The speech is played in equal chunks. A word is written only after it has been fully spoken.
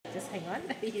Just hang on.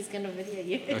 He's going to video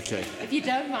you. Okay. If you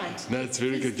don't mind. No, it's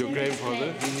very good. Your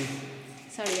grandfather?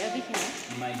 Sorry, over here.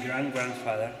 My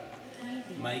grandfather,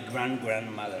 my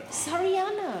grandmother.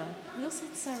 Soriano. We also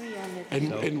had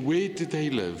Soriano. And where did they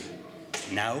live?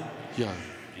 Now, Yeah.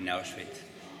 in Auschwitz.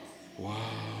 Wow.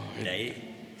 They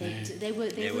They were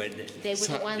the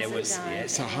ones that died.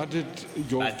 So how did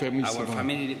your but family our survive?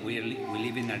 family, we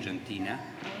live in Argentina,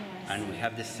 and we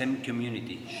have the same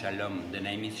community, Shalom. The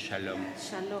name is Shalom.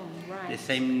 Shalom, right. The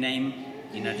same name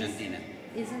in Argentina.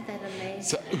 Isn't that amazing?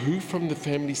 So who from the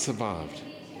family survived?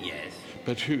 Yes.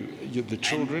 But who? The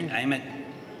children?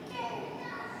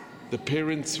 The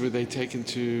parents, were they taken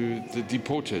to the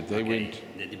deported? They went.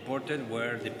 The deported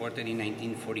were deported in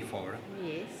 1944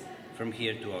 Yes. from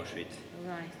here to Auschwitz.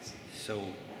 Right. So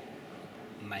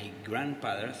my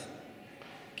grandfathers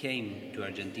came to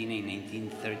Argentina in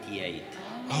 1938.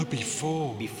 Oh,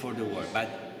 before. Before the war, but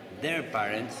their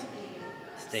parents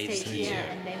stayed here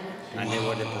and they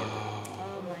were deported.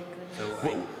 Oh my goodness. So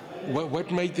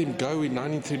What made them go in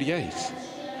 1938?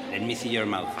 let me see your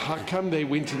mouth. How come they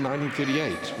went in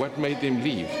 1938? What made them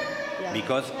leave?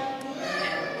 Because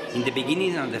in the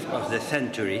beginning of the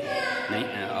century,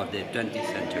 of the 20th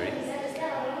century,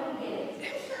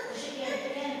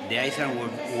 the Iceland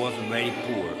was very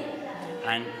poor.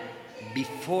 And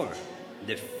before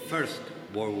the First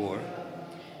World War,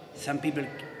 some people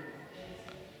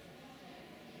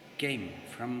came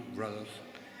from Rhodes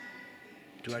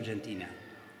to Argentina,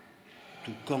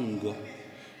 to Congo,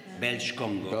 Belgian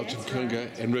Congo, Belgium, Congo,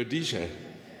 and Rhodesia.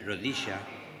 Rhodesia,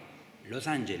 Los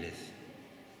Angeles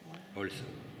also,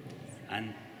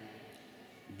 and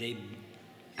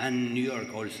New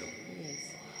York also.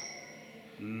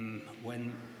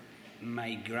 When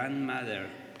my grandmother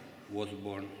was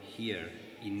born here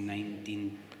in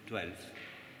 1912,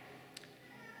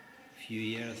 few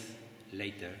years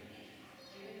later,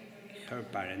 her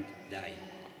parent died,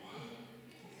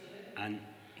 and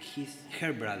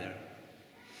her brother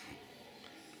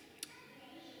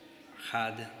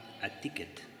had a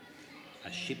ticket,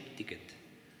 a ship ticket,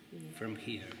 from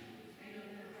here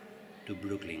to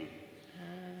Brooklyn.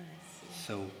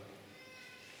 So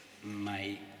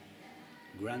my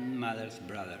grandmother's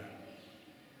brother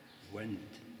went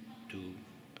to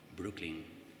Brooklyn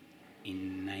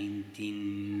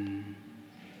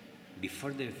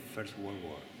before the First World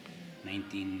War,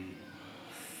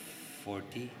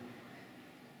 1940.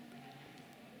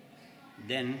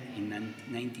 Then in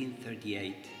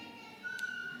 1938,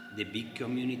 the big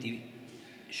community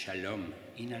Shalom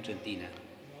in Argentina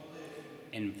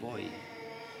envoyed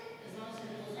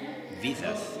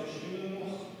visas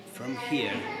from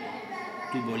here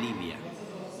to Bolivia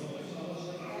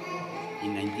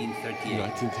in 1938.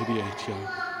 1938, yeah.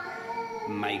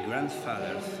 My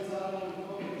grandfathers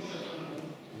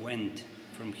went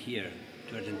from here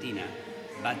to Argentina,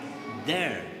 but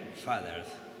their fathers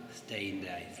stayed in the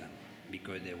island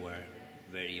because they were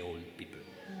very old people.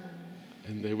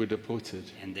 And they were deported.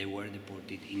 And they were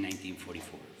deported in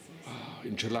 1944. Oh,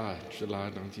 in July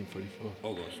 1944.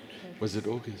 August. Was it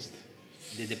August?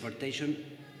 The deportation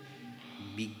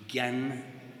began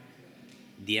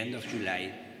the end of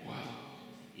July. Wow.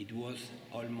 It was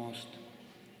almost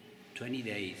 20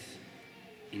 days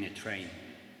in a train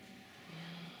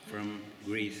from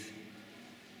Greece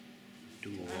to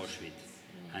Auschwitz,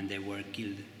 and they were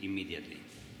killed immediately.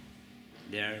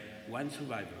 There is one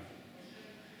survivor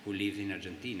who lives in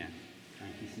Argentina,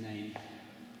 and his name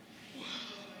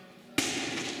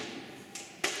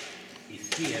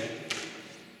is here,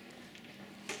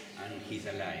 and he's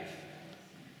alive.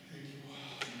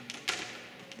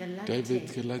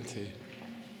 David Galante.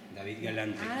 David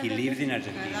Galante. He lives in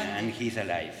Argentina, and he's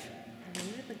alive.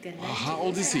 How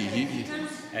old is he?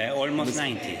 Almost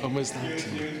 90. Almost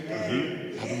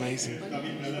 90. Amazing.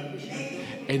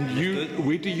 And you,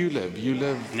 where do you live? You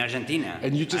live in Argentina.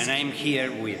 And I'm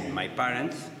here with my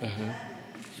parents.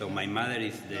 So my mother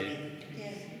is the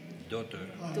daughter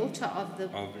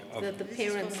of the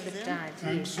parents that died.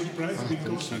 I'm surprised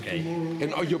because tomorrow.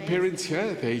 And are your parents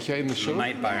here? They're here in the show?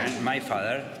 My parents, my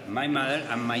father, my mother,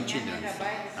 and my children,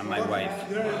 and my wife.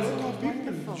 There are a lot of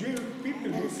people, Jewish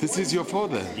people. This is your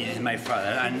father? This is my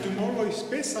father. And tomorrow is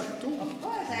Pesach too.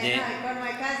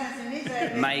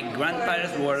 My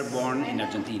grandparents were born in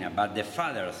Argentina, but the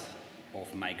fathers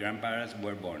of my grandparents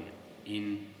were born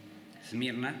in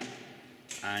Smyrna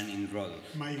and in Rhodes.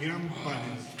 My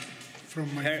grandparents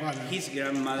from my father. His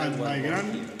grandmother and was my born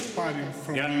grandparents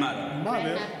from grandmother. my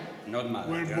mother Not mother,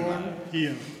 were grandmother. born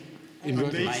here. In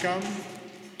And they Rhodes. come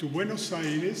to Buenos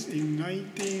Aires in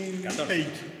 1908.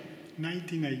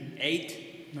 1908.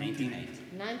 1908.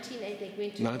 1908 they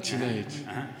went to 1908.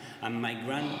 And my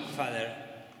grandfather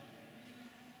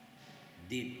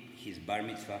did his bar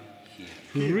mitzvah here.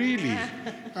 Really?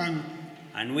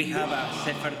 And we have a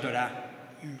Sefer Torah.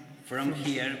 From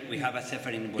here, we have a Sefer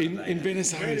in Buenos Aires. In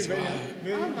Buenos Aires. Wow.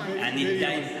 And in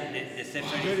time, the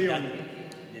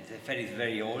Sefer is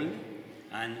very old,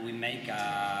 and we make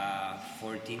a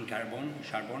 14 carbon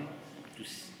to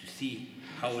see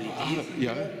how old it is.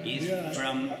 Yeah.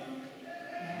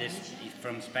 It's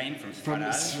from Spain, from From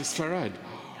Sfarad, Sfarad.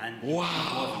 and Wow.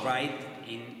 it was right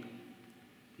in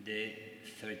the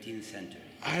 13th century.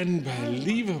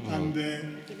 Unbelievable. And the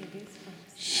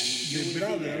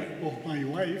brother of my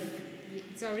wife,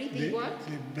 Sorry, the what?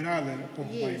 the brother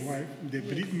of Yes. my wife, the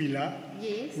Brit Milah,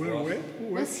 Yes.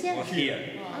 was here? Was here.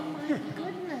 Oh my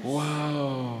goodness.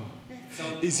 Wow.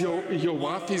 Is your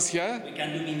wife is here? We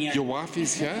can do miniature. Your wife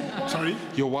is here? Sorry?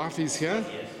 Your wife is here?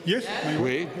 Yes, my wife.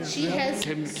 Where? She has.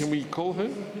 Can we call her?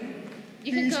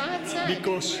 You can is go outside.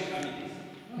 because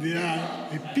there are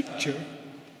a picture,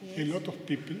 a lot of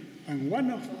people, and one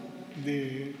of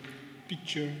the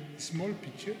picture, small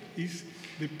picture, is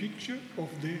the picture of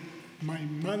my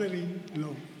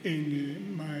mother-in-law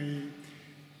and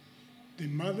the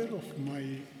mother of my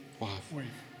wife.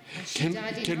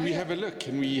 Can we have a look?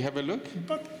 Can we have a look?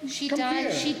 But She come died.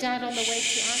 here. She died on the way to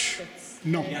Auschwitz.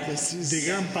 No, This is- the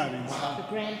grandparents. The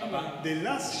grandparents. The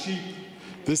last ship.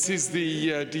 This is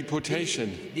the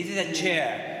deportation. This is a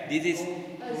chair. This is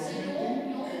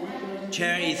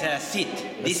chair is a seat.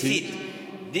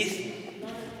 This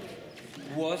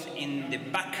was in the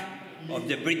back of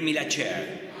the Brit Milah chair.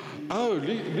 Oh,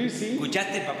 Lucy.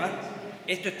 ¿Escuchaste, papá?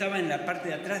 Esto estaba en la parte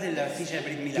de atrás de la silla de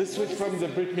Brit Milah. This was from the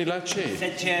Brit Milah chair.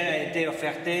 Cette chair a été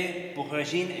offerte pour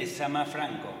Regine et Sama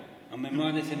Franco, en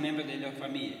mémoire de ces membres de leur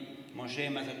famille. Moshe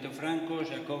Masato Franco,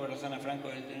 Jacob Rosana Franco,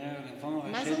 el tenor de fond,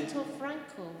 Mazel Tov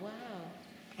Franco. Wow.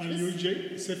 Are you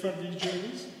Sephardi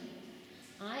Jews?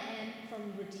 I am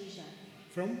from Rhodesia.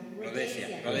 From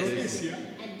Rhodesia. Rhodesia.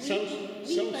 And we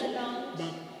South, belong.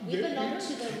 but We belong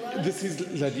to the Rhodes. This is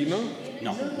Ladino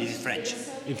No, this is French.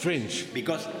 in French.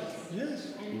 Because yes.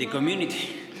 the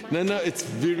community. No, it's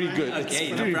very good. It's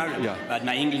Okay, no very, problem. Yeah, But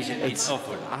my English is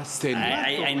awful. outstanding.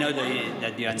 I know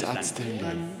that you It's understand. outstanding.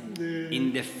 And the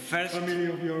In the first family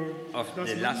of your of the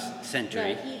husband? last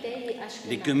century, They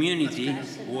the community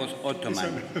was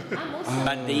Ottoman,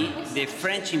 but the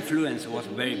French influence was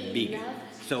very big.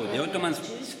 So the Ottomans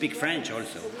speak French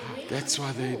also. That's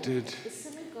why they did.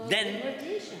 Then,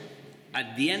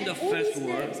 at the end of First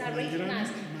War,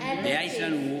 the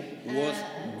Iceland was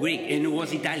Greek and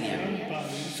was Italian.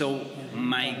 So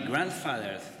my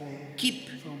grandfathers keep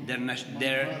their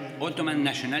Ottoman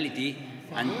nationality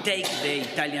and take the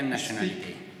Italian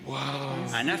nationality. Wow.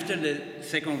 And after the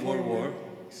Second World War,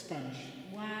 Spanish.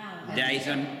 the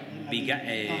Iceland became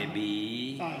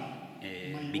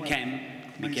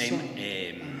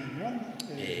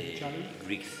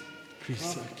Greeks.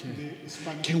 Please, okay. The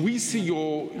Spanish. Can we see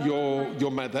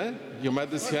your mother? Your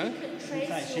mother's here.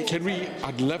 Can we?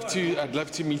 I'd love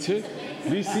to meet her.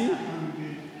 Lucy,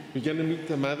 we're gonna meet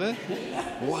the mother.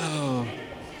 Wow.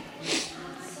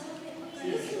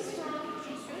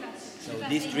 So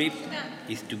this trip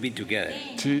is to be together.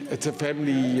 It's a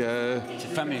family. It's a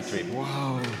family trip.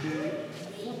 Wow.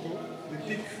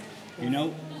 You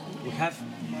know, we have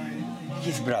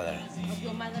his brother.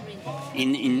 Your mother-in-law.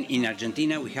 In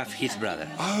Argentina, we have his brother.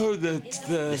 Oh, the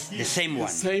same one.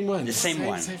 The same one. The same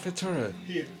one. Sefer Torah.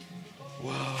 Here.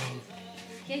 Wow.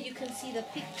 Here you can see the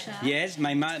picture. Yes,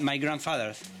 my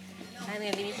grandfather. I'm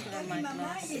going to put on my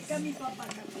glasses.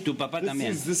 Tu papá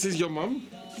también. This is your mom?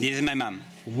 This is my mom.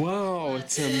 Wow,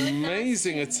 it's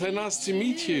amazing. It's so nice to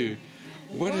meet you.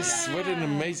 What an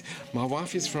amazing. My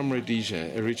wife is from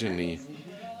Rhodesia originally.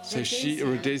 So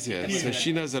Rhodesia. So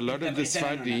she knows a lot of the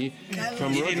Sephardi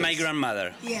from This is my Rhodes.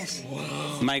 grandmother. Yes.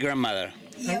 My grandmother.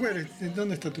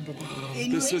 ¿Dónde está tu papá?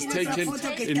 This was taken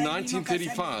in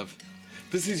 1935.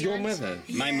 This is your mother.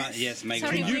 Yes, my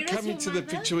Sorry, Can grandmother. you where is come your into the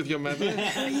mother? picture with your mother?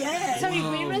 Yes. Sorry,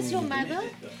 where is your mother?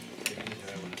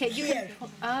 Can you? Here.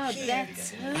 Oh,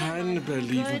 that's her.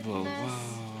 Unbelievable. Goodness.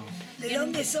 Wow. ¿De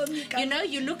dónde son? You know,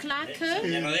 you look like her.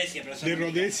 De Rhodesia, pero De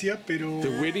Rhodesia, pero.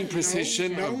 The wedding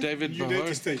procession now of David United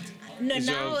Bahar. States. No,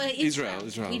 Israel. now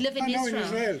Israel. We live in now in Israel.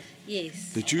 Israel.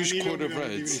 Yes. The Jewish Danilo Court of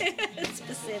Miranda Rhodes. It's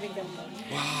pathetic.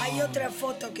 Hay otra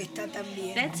foto que está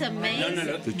también. That's amazing.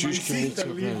 No. The My Jewish sister Community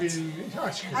of live Rhodes. in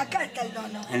Ashford. Acá está el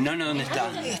nono. El nono, ¿dónde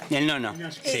está? El nono.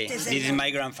 Sí, Este es this is el- my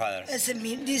grandfather. This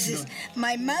is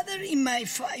my mother and my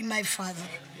father.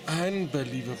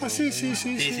 Unbelievable. Ah, sí, sí,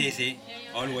 sí. Sí.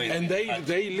 Always. And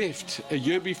they left a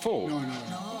year before.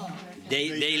 No.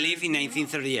 They live in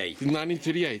 1938. In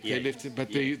 1938, Yeah. they left it,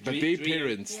 but Yeah.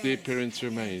 their parents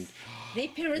remained. Their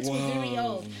parents were very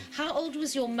old. How old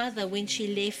was your mother when she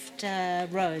left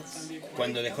Rhodes?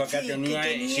 Cuando dejó acá Sí, que tenía,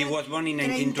 tenía she was born in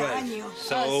 30 1912. años.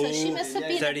 So she must have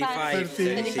been 35, about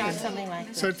 35, 36. something like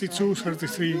that. 32,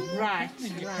 33 Right.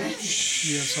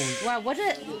 years old. Wow, what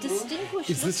a distinguished...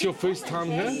 Is this your first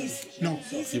time here? No,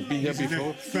 You've been here this is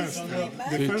before? the first time.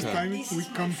 The Third first time. time we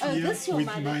come Oh, here this your with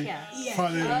mother my here?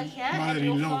 father Oh, and here, and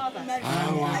your mother-in-law. father.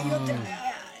 Hay otra,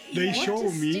 They show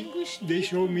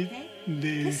me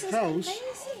the This is house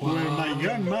amazing. where my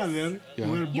grandmother Yeah.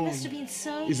 were You must have born. been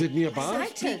so Is it nearby?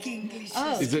 excited. English.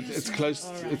 Oh, Is it? It's close.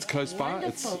 It's close by.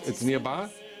 Wonderful. It's nearby.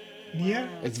 Near?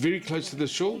 It's very close to the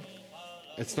shore.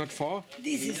 It's not far.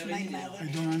 This is my I mother.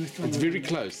 don't understand. It's very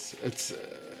close. It's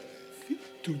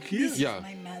To here? yeah.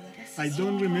 My mother. I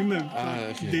don't remember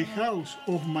okay. the house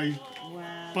of my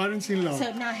parents-in-law.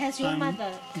 so now has your and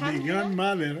mother come the here?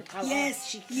 grandmother.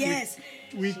 Yes, yes.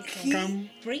 We come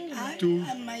Bring her. to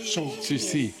And my show. To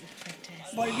see.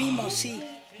 volvimos, sí,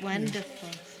 Wonderful.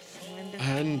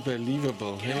 Wonderful.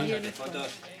 Unbelievable. Hey? The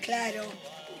photos. claro.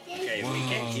 Okay, we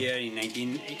came here in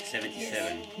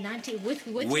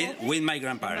 1977 with my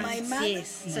grandparents. My mother.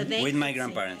 Yes. So they With my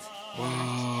grandparents.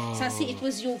 Wow. So I see it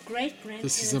was your great grandparents.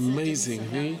 This is amazing.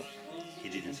 Hey? He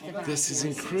didn't. This is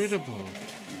incredible.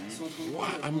 Wow.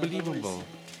 Unbelievable.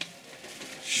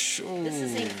 Sure. This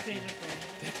is incredible.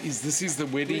 This is the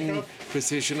wedding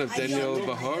procession of Daniel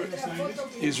Bahar,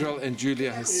 Israel and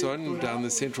Julia Hasson down the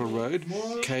central road,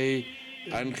 K.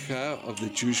 Ancha of the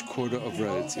Jewish quarter of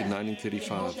Rhodes in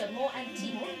 1935. More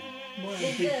antique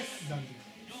than this.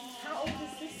 How old is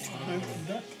this? And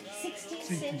that 16th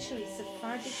century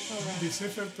Sephardic Torah. the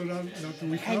Sefer Torah that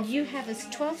we And have. you have a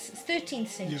 12th, 13th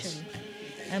century.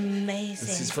 Amazing.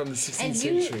 This is from the 16th and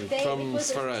you, century, it from was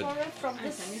a Sfarad. Torah from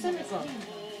the synagogue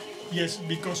Yes,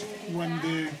 because when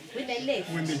when they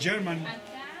left. the German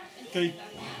take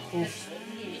off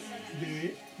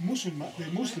the Muslim,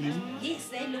 Yes,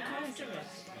 they look after it.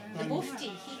 The Mufti,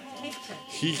 he kept it.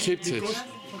 He kept it.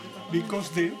 because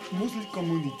the Muslim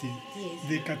community,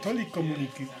 the Catholic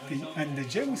community, and the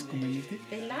Jewish community,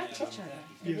 They liked each other.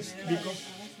 yes, because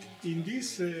in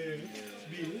this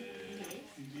bill,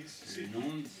 in this Le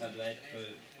nom, ça doit être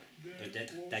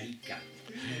peut-être Talika.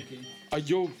 Are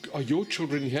your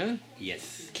children here?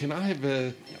 Yes, Can I have a?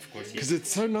 of course. Because Yes.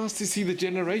 it's so nice to see the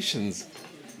generations.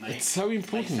 It's so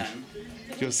important. My son,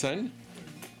 Your son?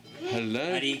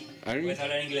 Hello. Ari, Ari? ¿puedes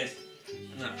hablar inglés?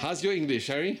 How's your English,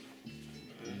 Ari?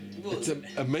 It's an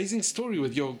amazing story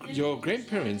with your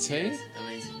grandparents, hey?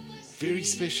 Amazing. Very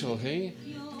special, hey?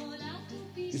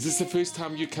 Is this the first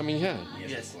time you're coming here?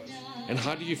 Yes. And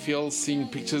how do you feel seeing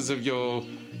pictures of your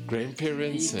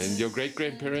grandparents and your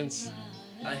great-grandparents?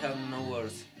 I have no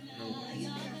words. No words.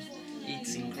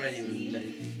 It's incredible.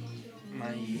 Like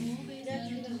my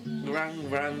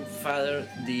grandfather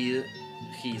did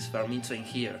his bar mitzvah in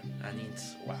here, and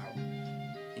it's wow.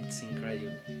 It's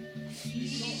incredible.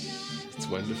 It's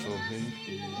wonderful, hey?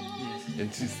 Yes.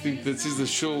 And to think this is the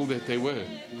shul that they were.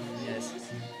 Yes.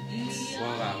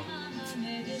 Wow.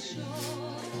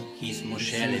 He's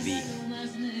Moshe Levy.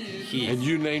 He, And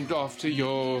you named after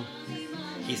your...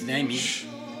 his name is.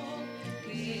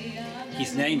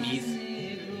 His name is.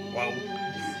 Wow.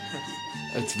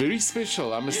 It's very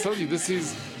special. I must tell you, this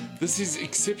is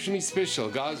exceptionally special,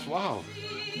 guys. Wow.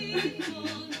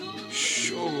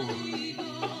 Sure.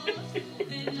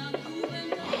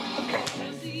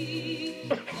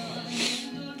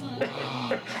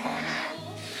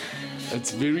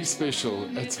 It's very special.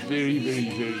 It's very, very,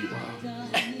 very wow.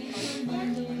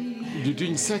 You're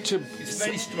doing such a. It's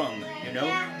very strong, you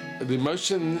know. The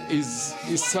emotion is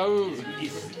so.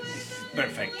 It's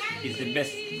perfect. It's the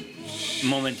best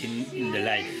moment in the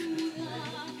life.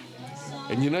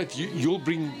 And you know, you'll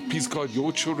bring, please God,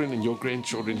 your children and your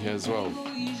grandchildren here as well.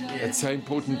 It's so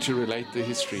important to relate the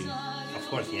history. Of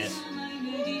course, yes.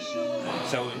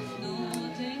 So,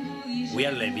 we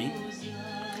are Levy.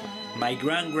 My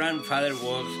grandfather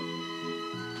was.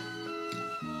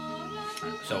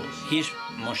 So, he's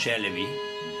Moshe Levy.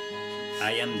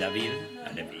 I am David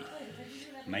Levy.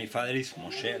 My father is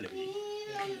Moshe Levy.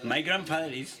 My grandfather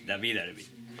is David Levy.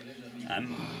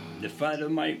 I'm the father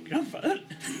of my grandfather.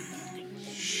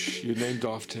 You're named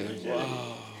after him.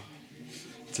 Wow.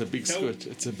 It's a big So, squid.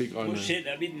 It's a big honor. Moshe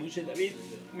David,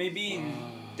 maybe in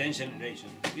 10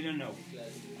 generations. We don't know.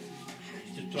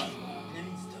 Just try.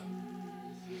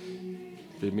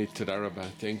 Bemit Tadaraba.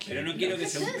 Thank Pero you. no quiero que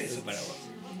sea un peso para vos.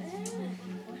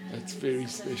 That's very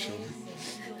special.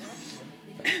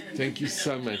 Thank you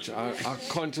so much. I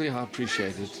can't tell you how I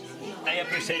appreciate it. I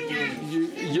appreciate you.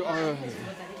 You are.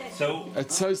 So,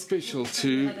 It's so special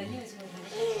to.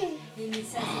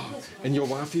 And your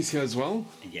wife is here as well?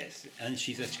 yes, and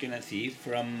she's Ashkenazi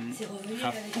from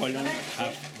half Poland,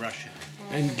 half Russia.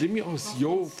 And let me ask,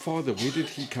 your father, where did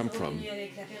he come from?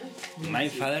 My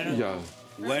father, Yeah,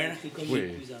 where? where?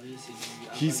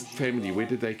 His family, where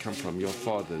did they come from? Your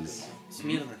father's?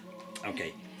 Smyrna.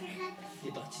 Okay. Des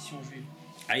partitions juives.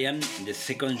 I am the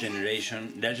second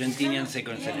generation, the Argentinian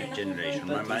second generation.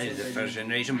 My mother is the first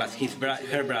generation, but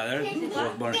her brother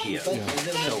was born here.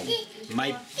 So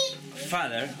my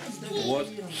father was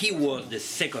the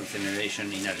second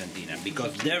generation in Argentina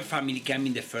because their family came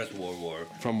in the First World War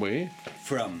From where?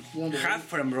 from half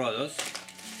from Rhodes,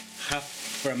 half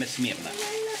from Smyrna.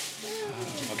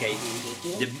 Okay,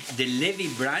 the Levy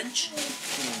branch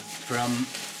from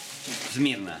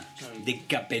Smyrna, the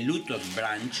Capelutos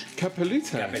branch.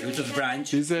 Capelutos branch.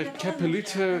 There's a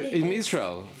Capeluto in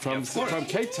Israel from Of course.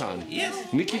 Cape Town. Yes.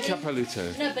 Nikki Capeluto.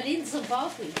 No, but in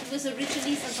Zimbabwe. He was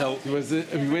originally Zimbabwe. So He was the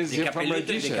from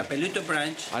Rhodesia. Capeluto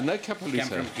branch I know came Capeluto.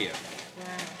 from here.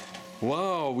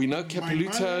 Wow, we know My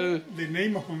Capeluto. mother, the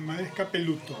name of my mother is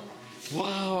Capeluto.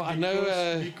 Wow, I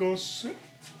know. Because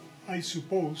I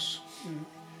suppose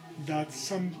that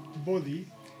somebody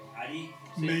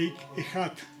make a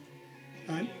hat.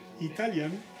 And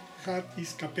Italian hat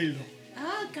is capello.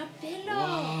 Ah,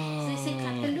 Capello. They say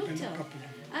Capeluto. Capello.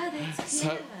 Ah, that's So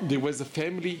clever. there was a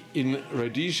family in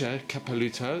Rhodesia,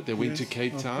 Capeluto. They went to Yes,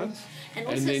 Cape of Town course. And and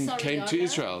also then came to Soriano,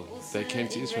 Israel. also They came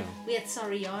to in Israel. We had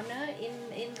Soriano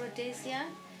in Rhodesia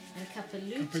and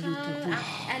Capeluto, Capeluto.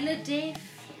 Aladef.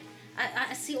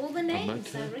 I see all the names.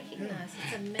 okay. I recognize.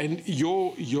 It's amazing. And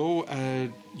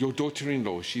your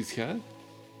daughter-in-law, she's here.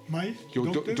 My Your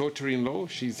daughter, daughter-in-law,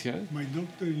 she's here. my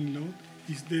daughter-in-law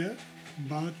is there,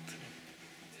 but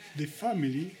the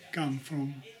family come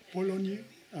from Poland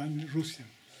and Russia.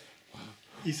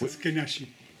 It's Ashkenazi.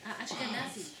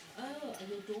 Ashkenazi. Oh, and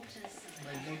your daughter's.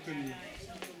 My daughter-in-law.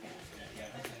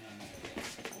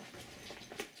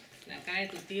 La cara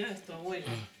de tu tío es tu abuela.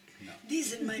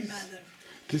 This is my mother.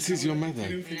 This is your mother.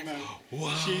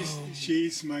 Wow.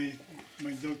 She's my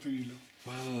daughter-in-law.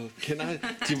 Wow. Can I,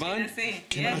 Divan, Ashkenazi,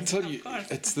 can I yes, tell of you,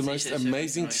 course. it's the most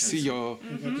amazing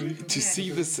to see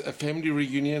this family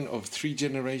reunion of 3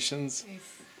 generations.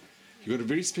 You got a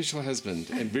very special husband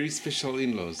and very special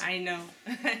in-laws. I know.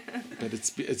 But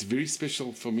it's very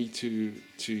special for me to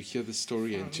hear the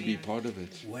story and to be part of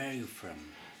it. Where are you from?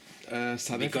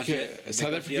 South Because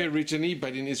Africa you're- originally,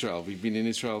 but in Israel. We've been in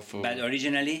Israel for But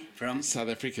originally from South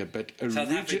Africa, but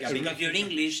South Africa, because your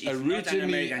English is not an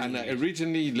American English.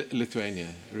 originally Lithuania.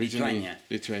 Lithuania.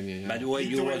 Yeah. But where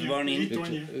you was born in,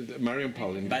 Lithuania.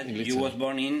 Mariupol in but you Lithuania. was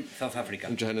born in South Africa,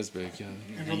 In Johannesburg,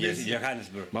 yeah. in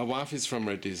Johannesburg. My wife is from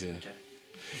Rhodesia.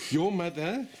 Your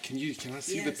mother, can I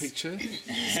see the Yes. picture?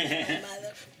 My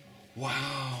mother.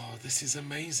 Wow, this is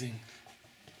amazing.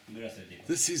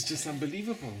 This is just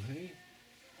unbelievable, hey?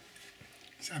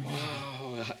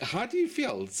 Wow. How do you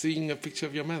feel seeing a picture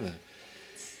of your mother?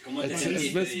 It must be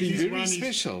This very one is-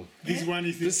 special. This one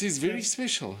is This is very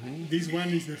special, hey? This one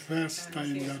is the first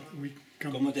time that we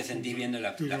come. ¿Cómo te sentís viendo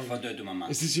la foto de tu mamá?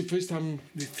 Is this your first time?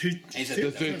 The third, Esa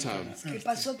The third time. Que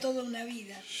pasó toda una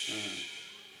vida.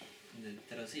 De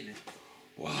Terosiles.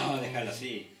 No, déjalo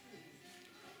así.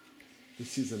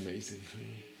 This is amazing.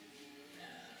 Hey?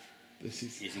 This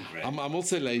is. It's incredible. I'm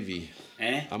also Levy.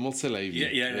 Eh? I'm also Levy.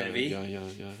 You're Levy?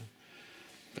 Yeah.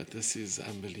 But this is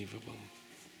unbelievable.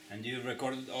 And you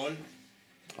recorded all?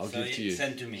 I'll So give to you.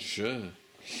 send to me. Sure.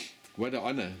 What an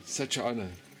honor. Such an honor.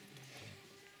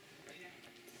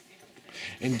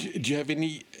 And do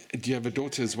you have a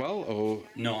daughter as well, or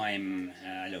No, I'm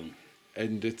alone.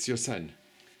 and it's your son?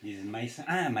 This is my son.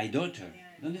 Ah, my daughter.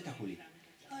 ¿Dónde está Juli?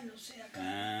 Ah, no sé, acá.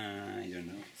 Ah, I don't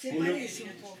know. Se parece un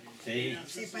poco. Sí.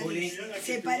 Se Juli. parece.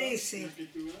 Se parece.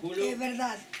 Es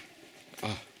verdad.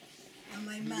 Ah. A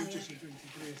my mother.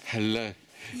 Hello.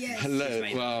 Yes. Hello. She's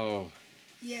my- Wow.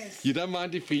 Yes. You don't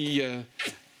mind if we?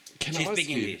 Can She I ask speaks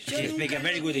you? English. She speaks a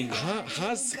very good English.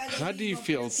 How do you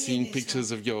feel seeing pictures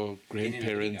of your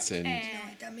grandparents and?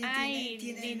 También I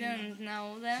tiene didn't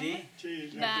know them,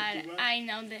 ¿Sí? but I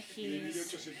know the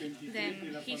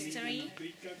history,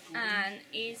 and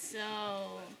it's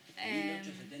so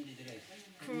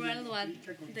cruel what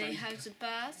they have to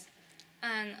pass.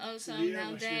 And also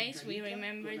nowadays we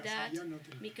remember that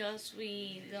because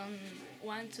we don't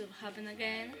want to happen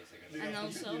again, and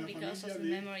also because of the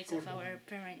memories of our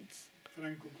parents.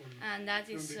 And that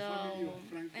is so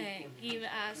give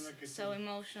us so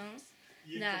emotions,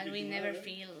 that we never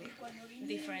feel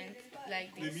different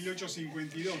like de this.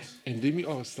 1852. And let me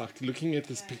ask, like looking at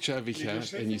this picture over here,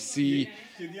 and you see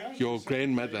your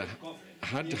grandmother.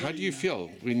 How do you feel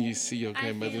when you see your I feel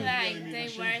grandmother? like they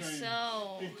were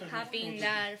so happy in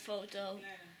that photo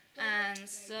and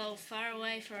so far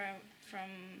away from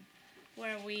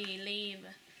where we live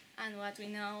and what we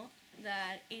know,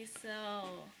 that is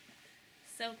so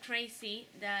crazy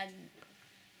that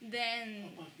then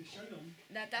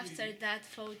that after that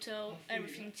photo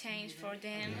everything changed for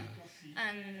them,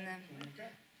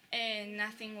 and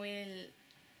nothing will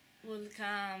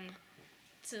come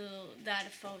to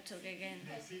that photo again.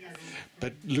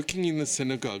 But looking in the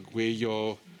synagogue where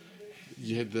you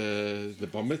had the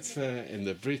bar mitzvah and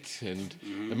the brit, and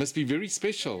it must be very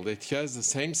special that here's the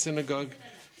same synagogue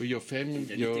where your family,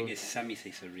 Entendiste que Sammy se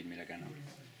hizo el ritmo acá, ¿no?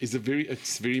 it's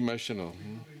very emotional.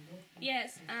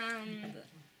 Yes, and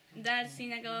that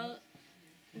synagogue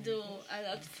do a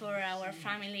lot for our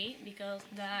family because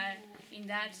in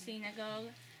that synagogue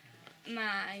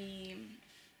my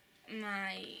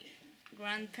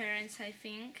grandparents, I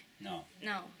think. No.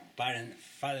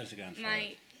 Father's grandfather.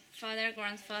 My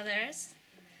grandfathers,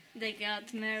 they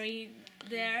got married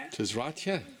there. It was right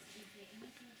here.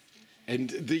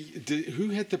 And who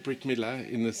had the Brit Milah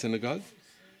in the synagogue?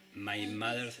 My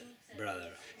mother's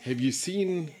brother. Have you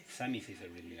seen? Sammy se hizo el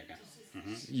ritmo acá.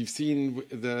 You've seen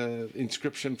the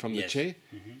inscription from the Yes. chair.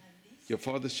 Your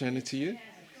father's shown it to you.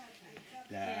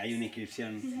 Hay una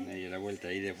inscripción ahí a la vuelta,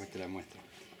 ahí después te la muestro.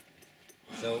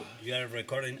 So you are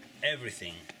recording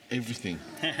everything. Everything.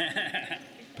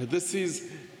 But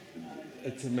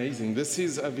it's amazing. This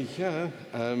is over here.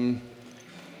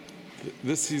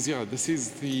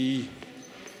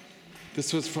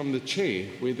 This was from the chair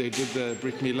where they did the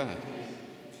Brit Milah.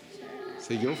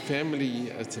 So your family,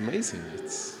 it's amazing.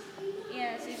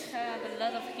 Yes, it has a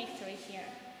lot of history here.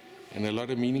 And a lot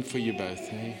of meaning for you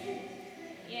both, eh?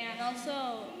 Yeah, and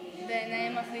also the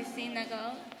name of this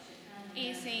synagogue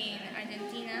is in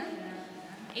Argentina.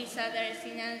 It's other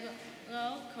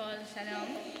synagogue called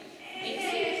Shalom.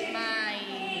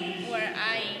 It's where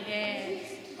I get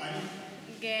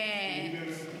the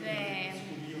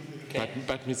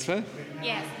Bat mitzvah?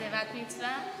 yes, the bat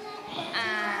mitzvah,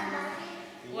 and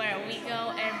where we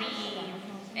go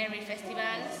every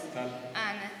festivals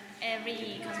and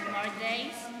every commemorate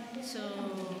days to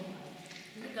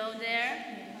go there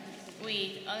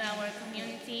with all our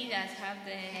community that have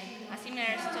a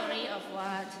similar story of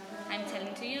what I'm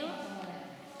telling to you.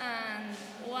 And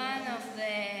one of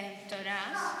the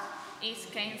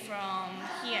Torahs came from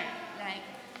here, like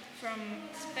from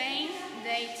Spain.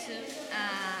 They took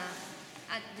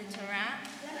at the Torah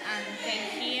and came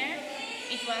here.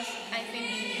 It was, I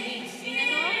think, in this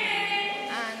synagogue.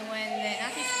 And when the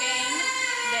Nazis came,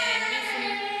 the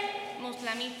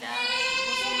Muslims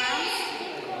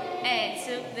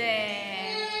took the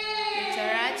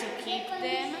Torah to keep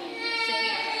them, to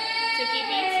keep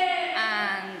it,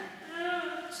 and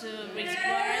to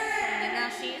respond from the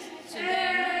Nazis to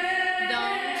them.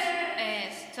 Don't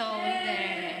stole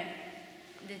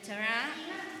the Torah,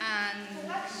 and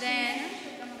then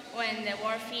when the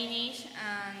war finished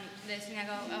and the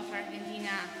synagogue of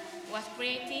Argentina was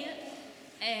created,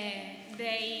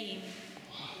 they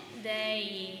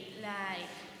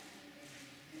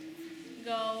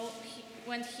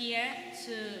went here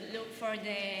to look for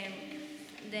the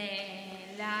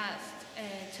last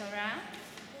Torah,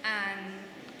 and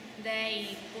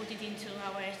they put it into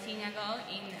our synagogue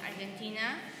in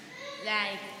Argentina,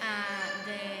 like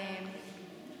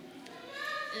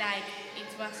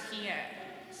it was here.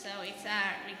 So it's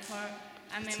a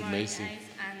memorialized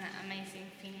and amazing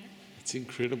thing. It's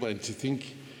incredible, and to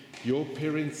think your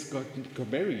parents got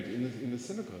married in the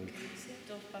synagogue.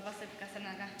 Tus papás se casan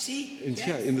acá. Sí.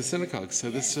 Yeah, in the synagogue. So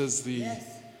this was the.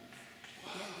 Yes.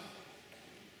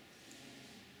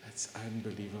 That's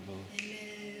unbelievable.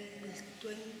 En el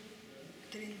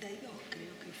 32,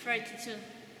 creo que fue. 32.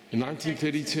 In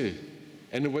 1932,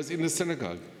 and it was in the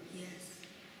synagogue. Yes.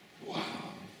 Wow.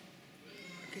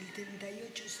 Que el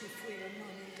 38 se fueron, no,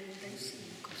 en el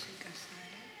 35 se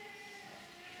casaron.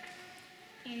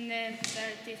 In the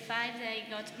 35 they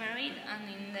got married, and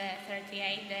in the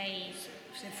 38 they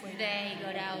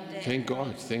got out. Thank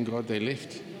God they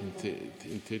left in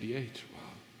 38. Wow.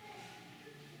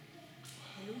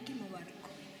 El último barco.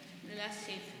 The last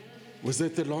ship. Was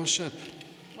that the last ship?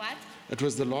 What? It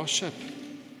was the last ship.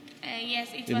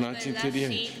 Yes, it In was the last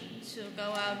 1938. ship to go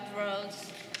out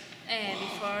Rhodes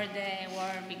before the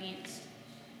war begins.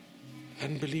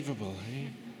 Unbelievable, eh?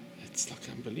 It's like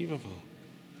unbelievable.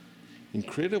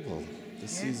 Incredible.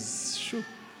 This is sure.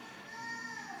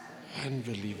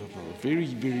 Unbelievable. Very,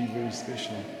 very, very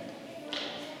special.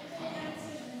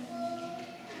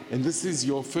 And this is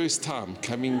your first time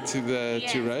coming to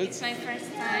Yes, to Rhodes? it's my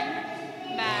first time,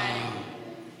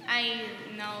 but I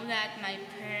know that my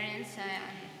parents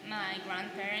and my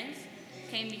grandparents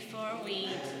came before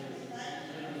with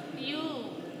you.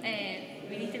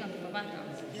 Viniste con tus papás,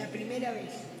 ¿no? La primera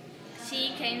vez.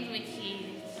 She came with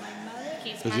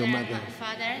his With your mother mother. and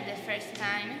father the first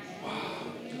time.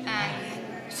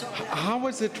 And How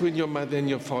was it when your mother and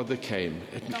your father came?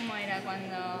 ¿cómo era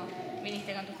cuando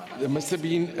viniste con tus papás? It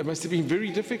must have been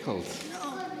very difficult.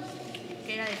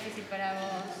 Que era difícil para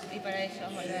vos y para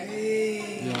ellos volver.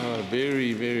 Yeah,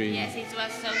 very, very. Yes, it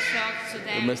was so shocked to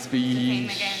them It must to be. came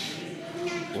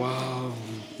again. Wow.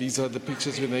 These are the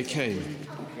pictures when they came.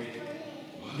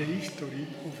 The history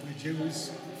of the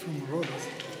Jews from Rhodes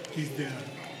is there.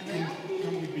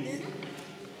 Come with me.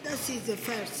 This is the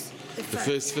first. The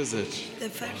first visit. The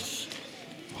first.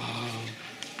 Wow.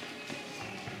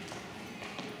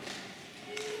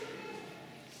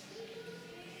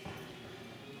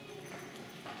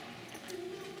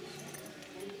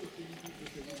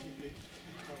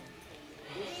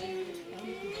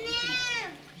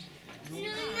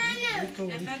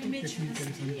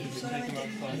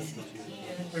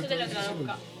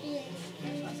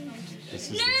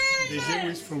 This is The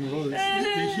Jews from Rhodes, the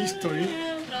history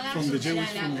from the Jews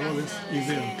from Rhodes is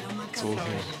there. it's all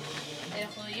here. De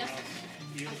los judíos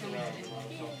hace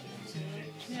mucho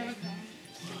tiempo.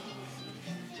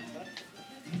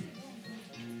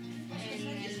 En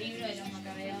el libro de los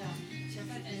Macabeos,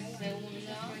 el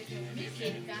segundo,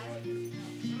 Kirka,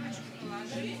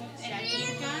 era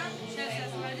Kirka.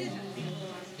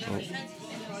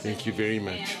 Thank you very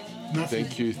much. Nothing.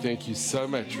 Thank you so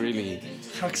much, really.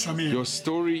 Chag Sameach. Your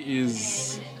story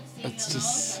it's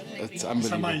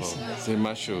unbelievable. amazing. C'est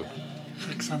mashu.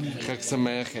 Chag Sameach. Chag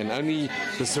Sameach, and only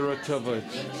the Surah Tovot.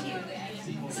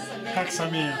 Chag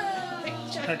Sameach.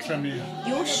 Chag Sameach.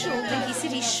 Your shul, he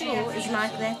said his shul is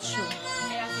like that shul.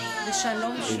 The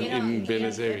Shalom shul. In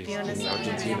Buenos Aires, in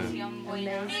Argentina.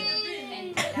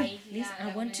 Amazing. Liz,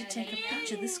 I want to take a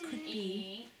picture. This could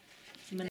be